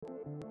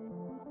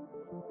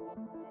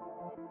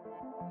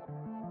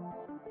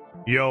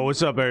Yo,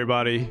 what's up,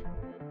 everybody?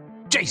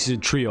 Jason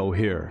Trio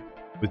here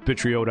with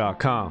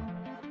Bitrio.com.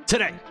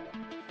 Today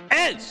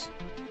is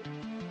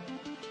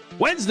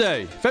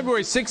Wednesday,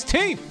 February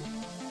 16th,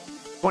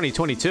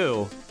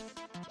 2022.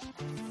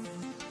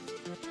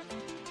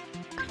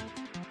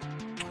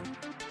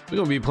 We're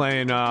going to be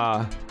playing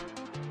some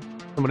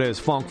of this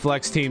Funk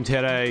Flex team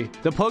today.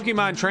 The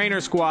Pokemon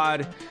Trainer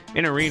Squad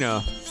in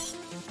Arena.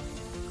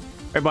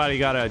 Everybody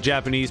got a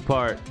Japanese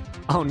part.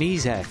 Oh,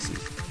 knees Axie.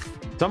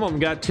 Some of them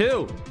got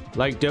two.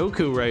 Like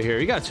Doku right here.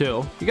 You got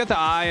two. You got the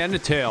eye and the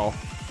tail.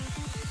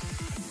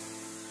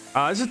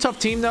 It's a tough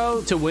team,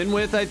 though, to win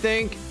with, I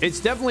think. It's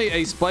definitely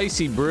a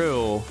spicy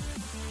brew.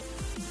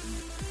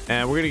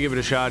 And we're going to give it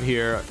a shot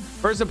here.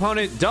 First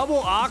opponent, Double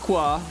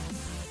Aqua.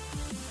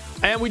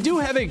 And we do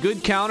have a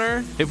good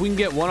counter if we can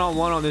get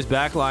one-on-one on this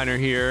backliner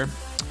here.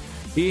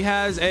 He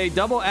has a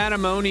double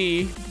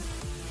Anemone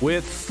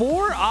with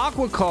 4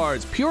 Aqua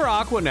cards. Pure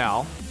Aqua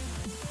now.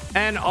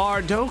 And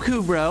our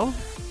Doku, bro.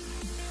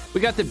 We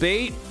got the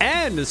bait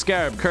and the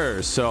Scarab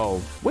Curse. So,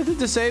 with the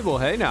disable,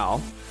 hey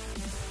now.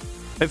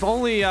 If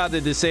only the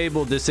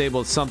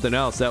disabled something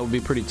else, that would be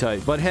pretty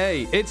tight. But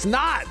hey, it's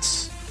not!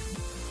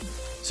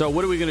 So,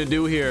 what are we going to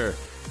do here?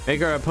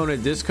 Make our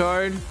opponent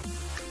discard?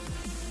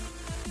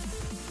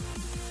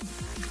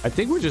 I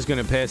think we're just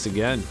going to pass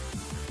again.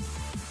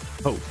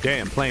 Oh,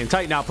 damn. Playing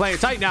tight now. Playing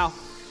tight now.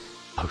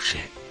 Oh,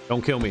 shit.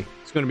 Don't kill me.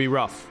 It's going to be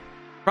rough.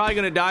 Probably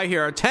going to die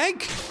here. Our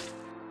tank?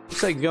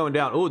 Looks like going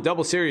down. Oh,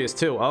 double serious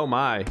too. Oh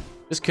my.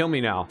 Just kill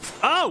me now.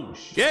 Oh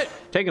shit.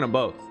 Taking them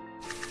both.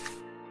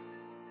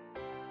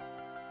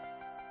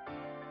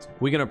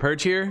 We gonna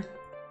perch here?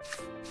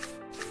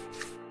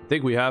 I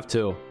think we have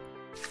to.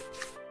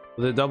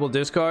 With a double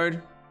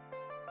discard.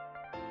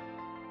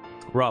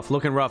 Rough.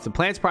 Looking rough. The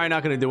plant's probably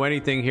not gonna do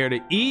anything here to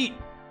eat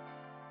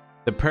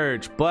the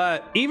perch.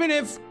 But even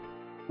if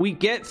we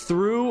get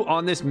through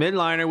on this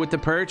midliner with the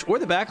perch or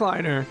the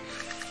backliner.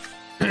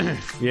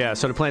 Yeah,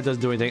 so the plant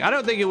doesn't do anything. I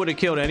don't think it would have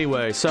killed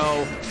anyway.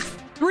 So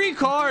 3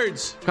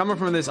 cards coming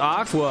from this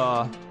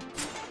Aqua.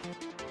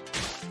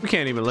 We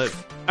can't even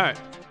live. All right.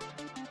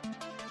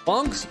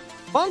 Funk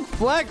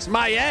Flex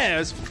my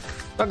ass.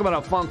 Talk about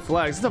a Funk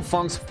Flex. It's a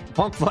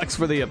Funk Flex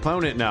for the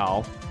opponent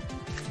now.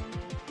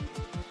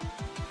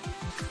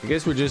 I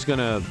guess we're just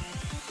gonna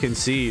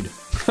concede.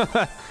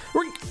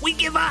 We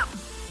give up.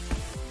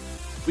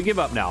 We give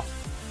up now.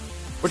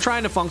 We're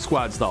trying to Funk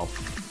Squads though.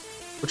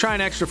 We're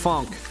trying extra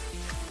Funk.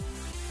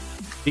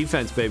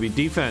 Defense, baby.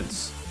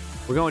 Defense.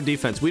 We're going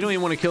defense. We don't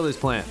even want to kill this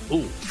plant.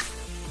 Ooh.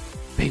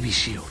 Baby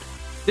shield.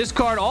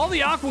 Discard all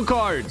the Aqua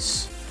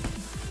cards.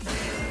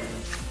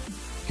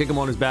 Kick him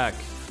on his back.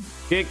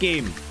 Kick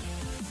him.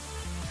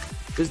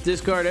 Just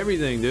discard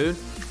everything, dude.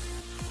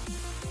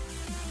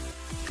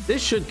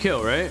 This should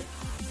kill, right?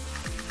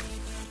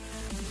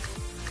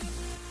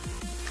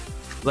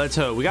 Let's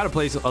hope. We got to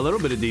place a little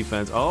bit of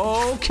defense.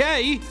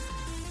 Okay.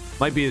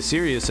 Might be a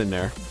serious in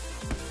there.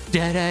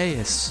 Dead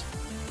ass.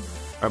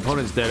 Our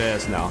opponent's dead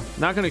ass now.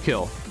 Not gonna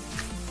kill.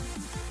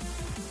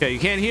 Okay, you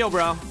can't heal,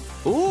 bro.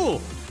 Ooh.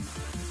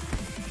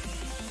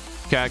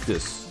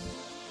 Cactus.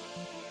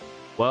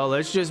 Well,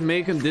 let's just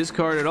make him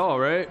discard it all,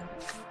 right?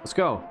 Let's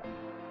go.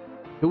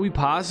 Could we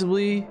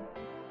possibly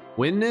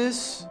win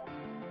this?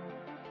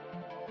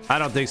 I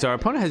don't think so. Our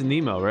opponent has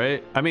Nemo,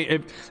 right? I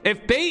mean,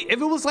 if it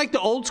was like the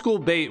old school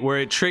bait where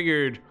it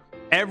triggered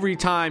every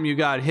time you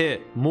got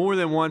hit more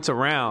than once a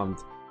round,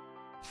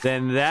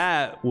 then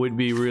that would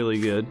be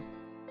really good.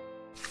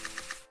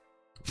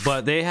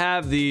 But they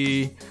have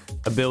the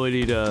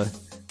ability to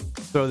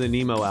throw the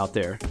Nemo out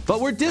there.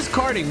 But we're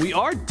discarding. We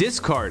are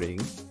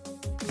discarding.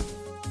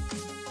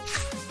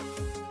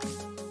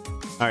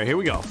 All right, here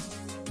we go.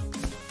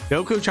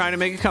 Doku trying to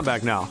make a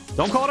comeback now.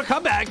 Don't call it a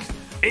comeback.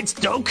 It's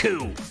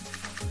Doku.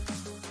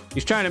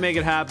 He's trying to make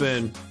it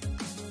happen.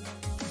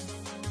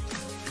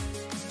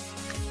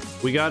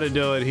 We got to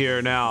do it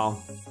here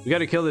now. We got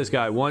to kill this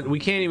guy. We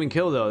can't even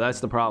kill, though. That's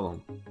the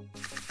problem.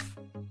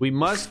 We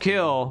must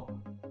kill,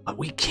 but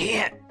we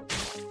can't.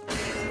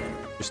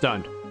 You're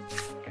stunned.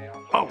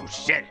 Oh,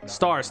 shit.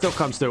 Star still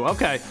comes through.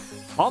 Okay.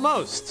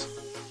 Almost.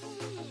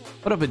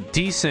 Put up a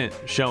decent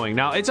showing.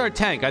 Now, it's our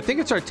tank. I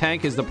think it's our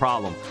tank is the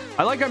problem.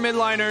 I like our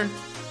midliner.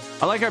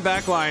 I like our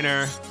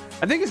backliner.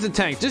 I think it's the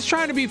tank. Just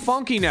trying to be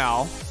funky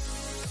now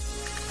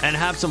and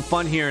have some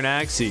fun here in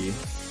Axie. I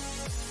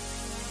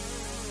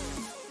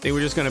think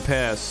we're just going to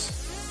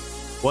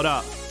pass. What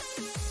up?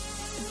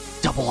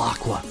 Double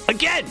Aqua.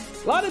 Again!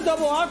 A lot of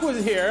double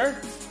Aquas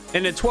here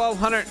in the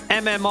 1200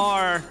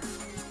 MMR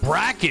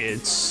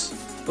brackets.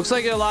 Looks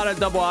like a lot of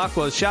double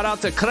Aquas. Shout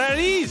out to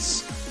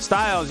Clarice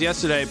Styles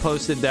yesterday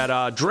posted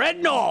that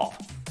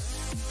Dreadnought.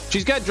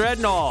 She's got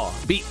Dreadnought.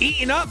 Be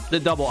eating up the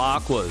double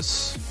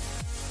Aquas.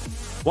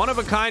 One of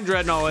a kind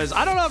Dreadnought is.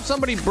 I don't know if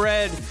somebody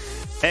bred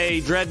a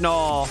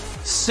Dreadnought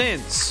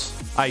since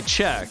I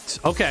checked.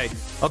 Okay.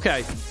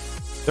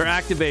 They're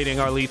activating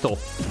our lethal.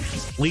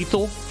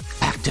 Lethal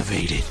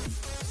activated.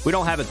 We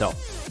don't have it though.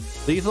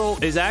 Lethal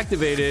is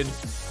activated,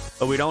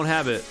 but we don't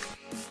have it.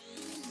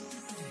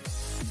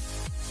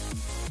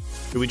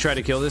 Do we try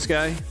to kill this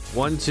guy?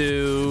 1,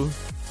 2,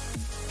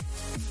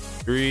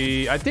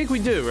 3. I think we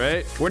do,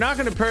 right? We're not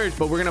going to purge,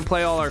 but we're going to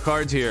play all our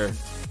cards here.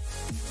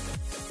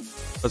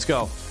 Let's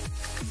go.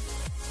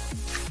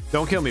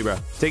 Don't kill me, bro.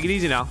 Take it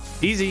easy now.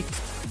 Easy.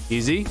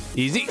 Easy.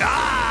 Easy.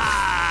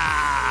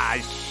 Ah!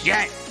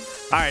 Shit.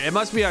 All right, it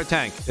must be our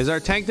tank. Is our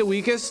tank the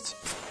weakest?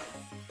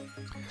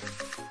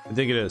 I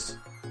think it is.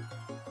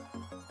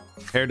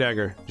 Hair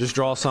dagger. Just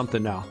draw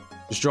something now.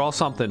 Just draw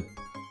something.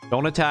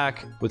 Don't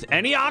attack with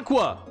any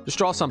aqua. Just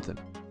draw something.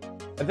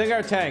 I think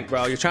our tank,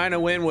 bro. You're trying to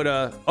win with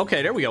a...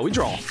 Okay, there we go. We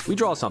draw. We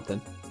draw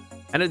something.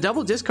 And a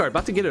double discard.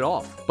 About to get it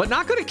off. But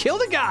not going to kill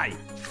the guy.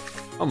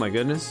 Oh, my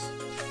goodness.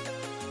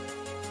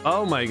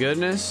 Oh, my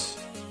goodness.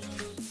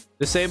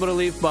 Disable the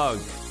leaf bug.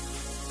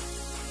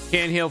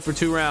 Can't heal for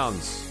 2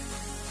 rounds.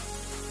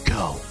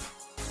 Go.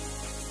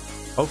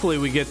 Hopefully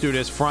we get through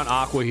this front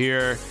aqua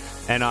here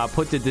and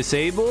put the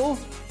disable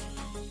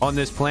on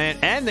this plant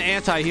and the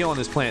anti-heal on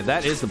this plant.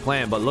 That is the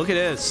plan. But look at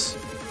this.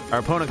 Our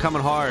opponent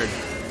coming hard.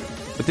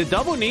 With the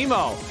double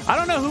Nemo. I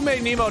don't know who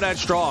made Nemo that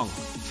strong.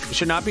 We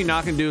should not be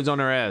knocking dudes on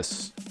their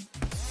ass.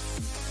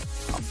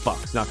 Oh,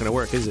 fuck. It's not going to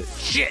work, is it?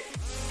 Shit.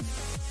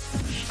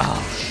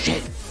 Oh,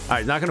 shit. All right,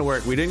 it's not going to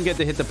work. We didn't get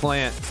to hit the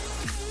plant.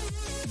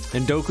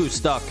 And Doku's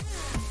stuck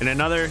in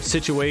another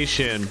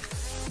situation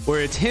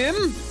where it's him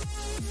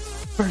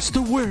versus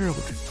the world.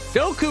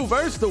 Doku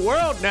versus the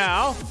world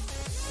now.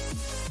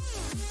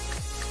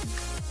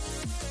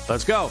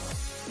 Let's go.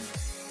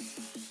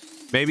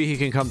 Maybe he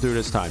can come through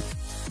this time.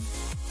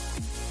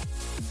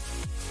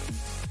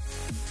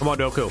 Come on,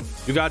 Doku.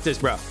 You got this,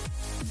 bro.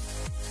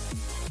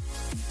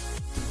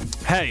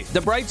 Hey,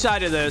 the bright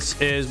side of this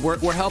is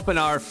we're helping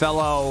our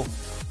fellow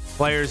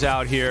players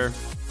out here.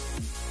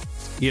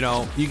 You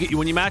know,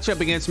 when you match up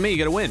against me, you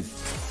gotta win.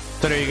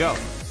 So there you go.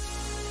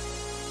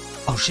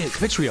 Oh shit,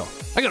 vitriol.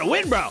 I gotta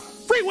win, bro.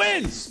 Free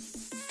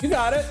wins. You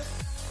got it.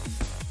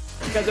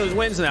 You got those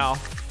wins now.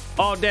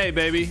 All day,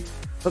 baby.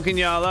 Hooking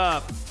y'all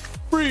up.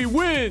 Free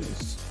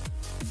wins.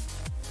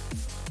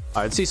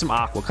 All right, let's see some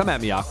aqua. Come at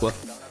me, aqua.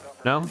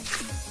 No?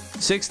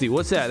 60.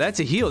 What's that? That's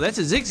a heal. That's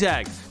a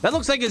zigzag. That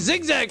looks like a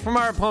zigzag from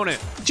our opponent.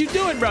 What you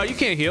doing, bro? You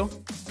can't heal.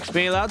 You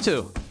ain't allowed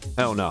to.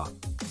 Hell no.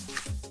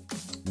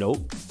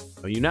 Nope.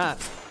 No, you not.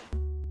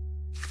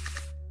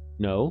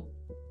 No.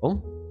 Oh.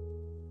 All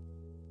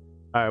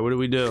right, what do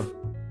we do?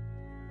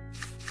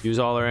 Use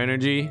all our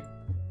energy.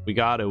 We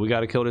got it. We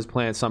got to kill this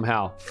plant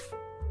somehow.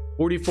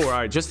 44. All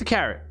right, just the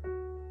carrot.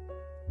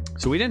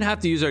 So we didn't have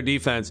to use our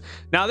defense.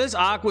 Now this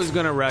aqua is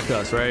gonna wreck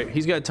us, right?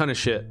 He's got a ton of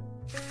shit.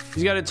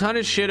 He's got a ton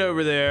of shit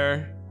over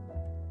there.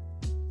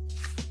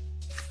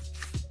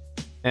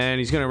 And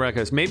he's gonna wreck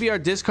us. Maybe our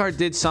discard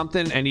did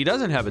something and he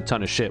doesn't have a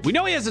ton of shit. We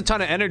know he has a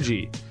ton of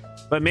energy,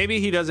 but maybe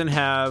he doesn't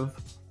have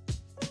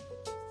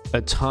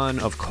a ton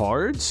of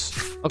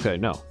cards. Okay,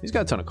 no, he's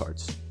got a ton of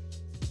cards.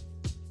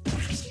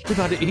 We're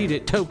about to eat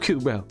it.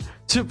 Toku, bro.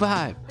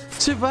 Survive.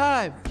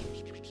 Survive.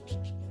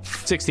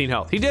 16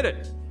 health. He did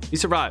it. He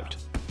survived.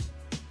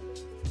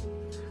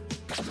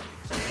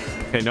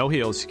 Okay, no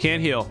heals. You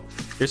can't heal.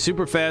 You're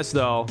super fast,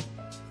 though.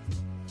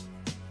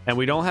 And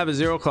we don't have a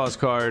zero cost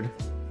card.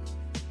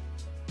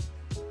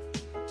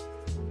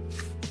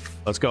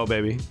 Let's go,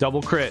 baby.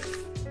 Double crit.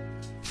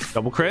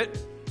 Double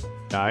crit?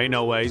 Nah, ain't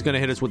no way. He's going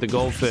to hit us with the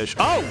goldfish.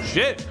 Oh,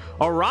 shit.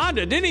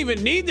 Aranda didn't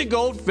even need the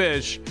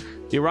goldfish.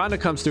 The Aranda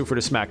comes through for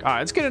the smack. All right,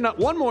 let's get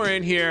one more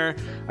in here.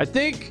 I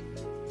think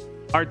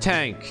our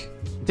tank.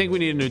 I think we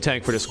need a new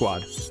tank for the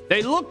squad.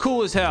 They look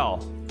cool as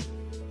hell.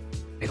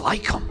 They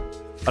like them.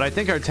 But I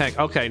think our tank...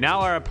 Okay, now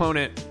our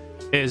opponent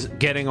is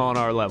getting on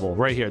our level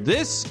right here.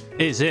 This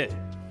is it.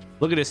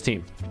 Look at this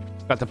team.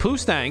 Got the Poo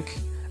Stank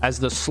as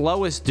the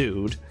slowest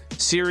dude.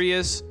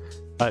 Serious.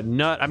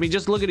 Nut. I mean,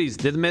 just look at these.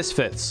 They're the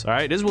misfits. All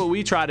right. This is what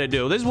we try to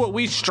do. This is what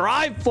we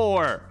strive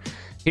for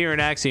here in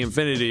Axie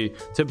Infinity.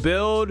 To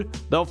build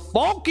the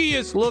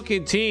funkiest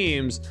looking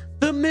teams.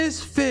 The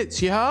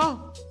misfits, yeah?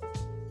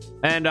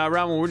 And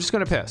round one, we're just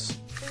going to piss.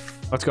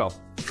 Let's go.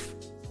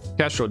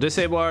 Kestrel.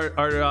 Disable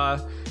our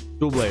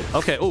dual blade.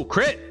 Okay. Oh,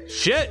 crit.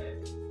 Shit.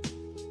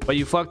 But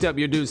you fucked up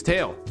your dude's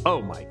tail.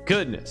 Oh my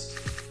goodness.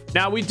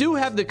 Now we do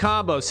have the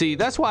combo. See,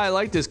 that's why I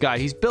like this guy.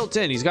 He's built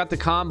in. He's got the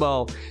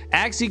combo.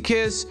 Axie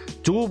Kiss,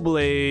 dual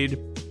blade.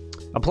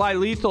 Apply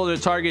lethal to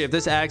the target if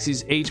this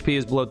Axie's HP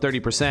is below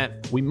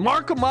 30%. We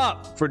mark him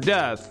up for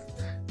death.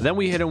 Then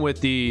we hit him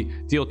with the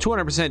deal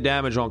 200%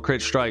 damage on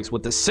crit strikes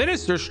with the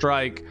Sinister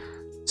Strike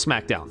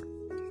Smackdown.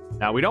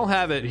 Now we don't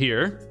have it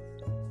here,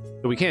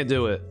 so we can't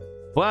do it.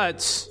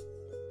 But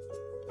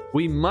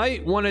we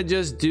might want to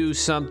just do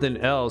something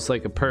else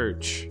like a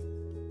perch.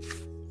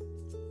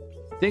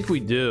 I think we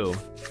do.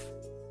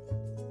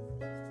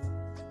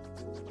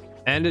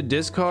 And a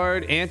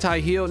discard,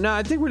 anti-heal. No,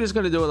 I think we're just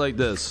going to do it like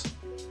this.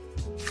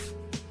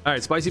 All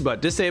right, Spicy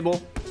Butt,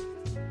 disable.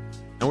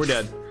 And we're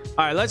dead.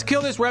 All right, let's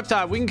kill this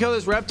reptile. If we can kill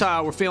this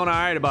reptile, we're feeling all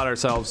right about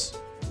ourselves.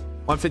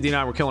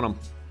 159, we're killing him.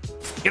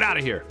 Get out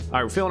of here. All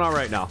right, we're feeling all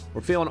right now.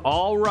 We're feeling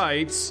all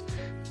right.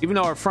 Even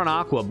though our front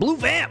aqua, Blue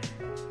Vamp,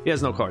 he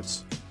has no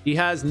cards. He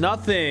has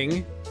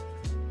nothing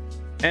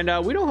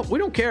And we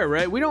don't care,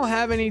 right? We don't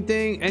have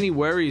any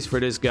worries for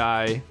this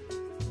guy.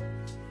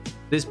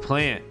 This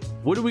plant.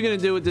 What are we gonna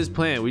do with this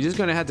plant? We're just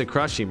gonna have to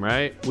crush him,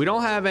 right? We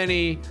don't have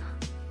any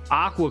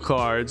aqua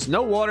cards,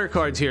 no water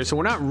cards here, so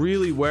we're not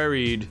really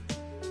worried.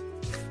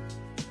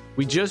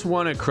 We just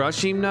want to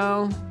crush him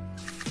now,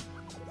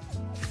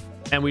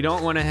 and we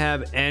don't want to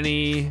have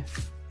any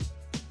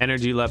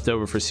energy left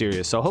over for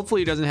Sirius. So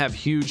hopefully he doesn't have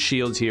huge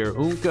shields here.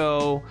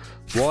 Unco,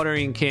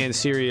 watering can,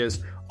 Sirius,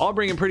 all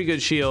bringing pretty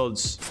good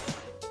shields.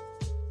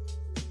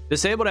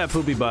 Disable that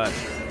poopy butt.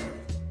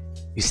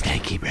 He's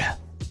stanky, bro.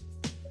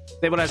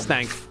 Disable that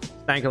stank.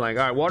 Stank-a-lang.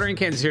 All right, watering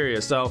can,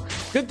 Sirius. So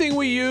good thing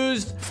we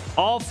used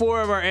all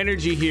 4 of our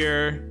energy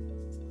here.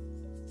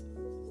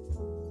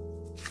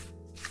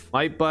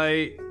 Might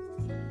bite.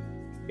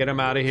 Get him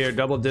out of here.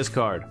 Double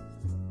discard.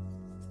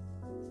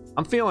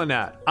 I'm feeling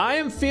that. I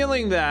am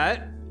feeling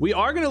that. We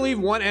are going to leave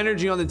 1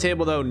 energy on the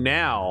table, though,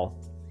 now.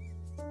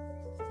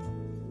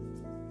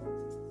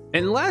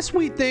 Unless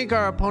we think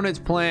our opponent's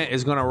plant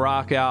is going to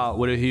rock out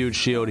with a huge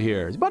shield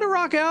here. Is he about to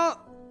rock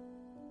out?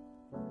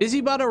 Is he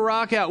about to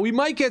rock out? We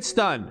might get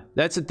stunned.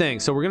 That's the thing.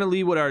 So we're going to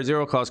leave with our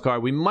 0-cost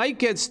card. We might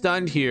get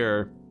stunned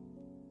here.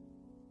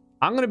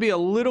 I'm going to be a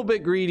little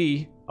bit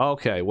greedy.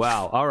 Okay,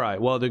 wow. All right.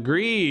 Well, the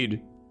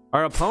greed...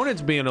 Our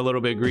opponent's being a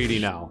little bit greedy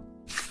now.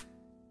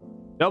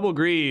 Double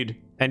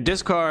greed and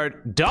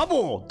discard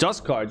double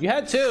dust card. You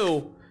had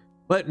 2,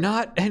 but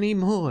not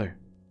anymore.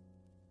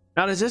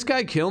 Now, does this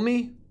guy kill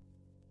me?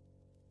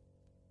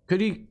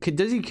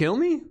 Does he kill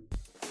me?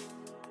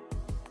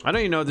 I don't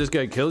even know if this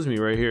guy kills me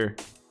right here.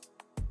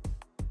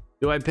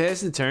 Do I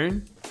pass the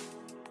turn?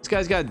 This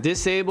guy's got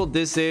disable,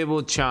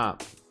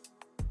 chomp.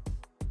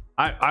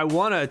 I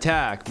want to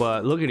attack,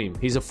 but look at him.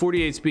 He's a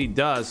 48 speed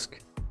dusk.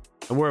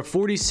 And we're a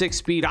 46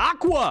 speed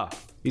aqua.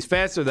 He's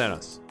faster than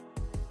us.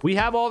 We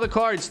have all the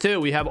cards too.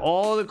 We have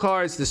all the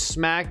cards to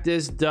smack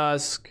this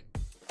dusk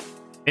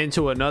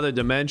into another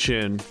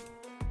dimension.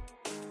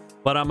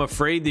 But I'm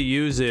afraid to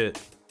use it.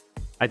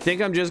 I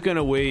think I'm just going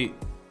to wait.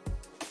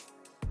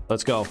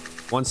 Let's go.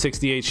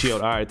 168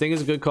 shield. All right. I think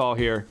it's a good call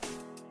here.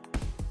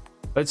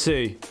 Let's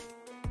see.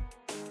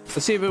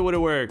 Let's see if it would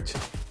have worked.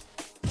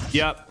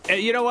 Yep.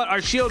 And you know what?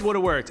 Our shield would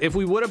have worked. If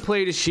we would have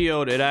played a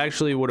shield, it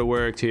actually would have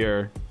worked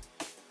here.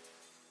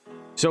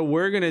 So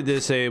we're going to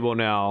disable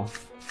now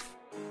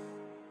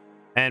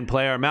and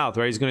play our mouth,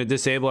 right? He's going to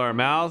disable our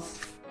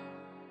mouth.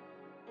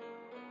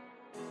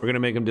 We're going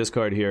to make him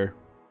discard here.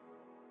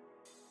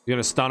 He's going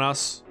to stun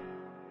us.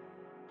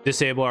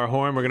 Disable our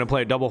horn. We're going to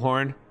play a double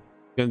horn.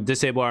 We're going to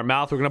disable our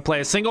mouth. We're going to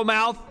play a single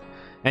mouth.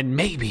 And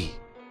maybe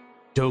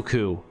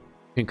Doku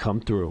can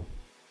come through.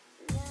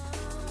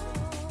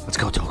 Let's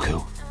go,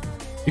 Doku.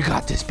 You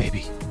got this,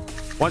 baby.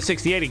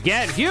 168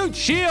 again. Huge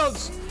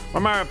shields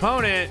from our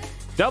opponent.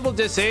 Double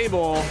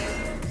disable.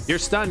 You're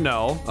stunned,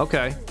 no.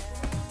 Okay.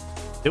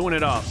 Doing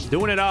it up.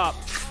 Doing it up.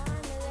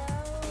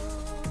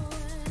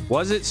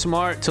 Was it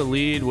smart to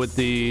lead with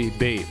the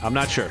bait? I'm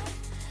not sure.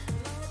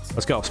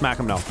 Let's go. Smack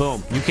him now.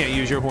 Boom. You can't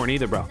use your horn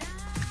either, bro.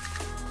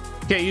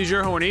 Can't use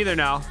your horn either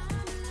now.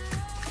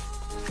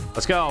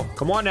 Let's go.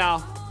 Come on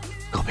now.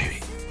 Go,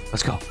 baby.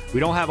 Let's go. We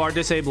don't have our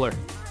disabler.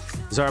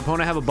 Does our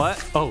opponent have a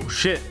butt? Oh,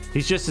 shit.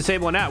 He's just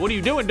disabling that. What are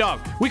you doing,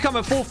 dog? We come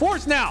in full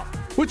force now.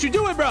 What you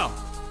doing, bro?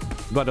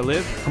 About to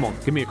live? Come on,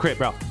 give me a crit,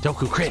 bro.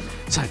 Doku, crit,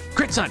 son,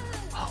 crit, son.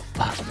 Oh,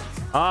 fuck.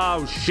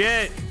 Oh,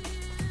 shit.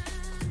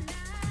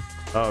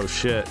 Oh,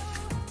 shit.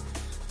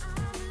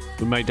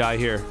 We might die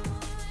here.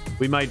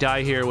 We might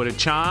die here with a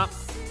chomp.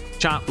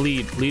 Chomp,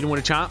 lead. Leading with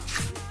a chomp.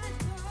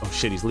 Oh,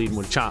 shit, he's leading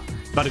with a chomp.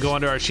 About to go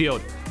under our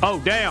shield.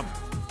 Oh, damn.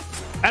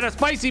 And a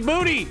spicy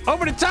booty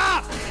over the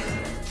top.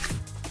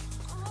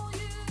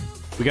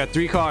 We got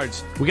 3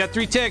 cards. We got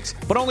 3 ticks,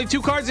 but only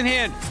 2 cards in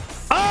hand.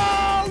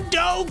 Oh,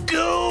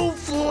 Doku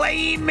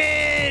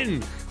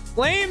flaming.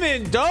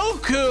 Flaming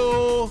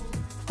Doku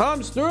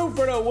comes through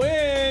for the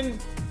win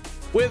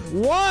with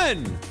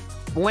 1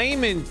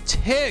 flaming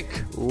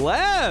tick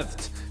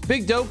left.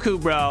 Big Doku,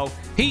 bro.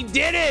 He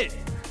did it.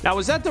 Now,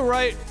 was that the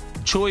right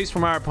choice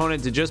from our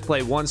opponent to just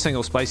play 1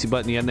 single spicy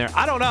butt in the end there?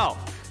 I don't know.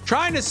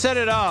 Trying to set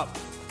it up.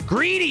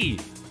 Greedy.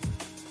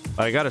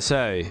 But I gotta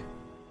say,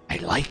 I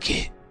like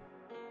it.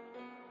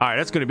 All right,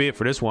 that's going to be it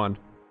for this one.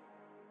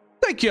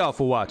 Thank y'all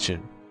for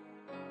watching.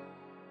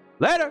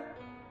 Later.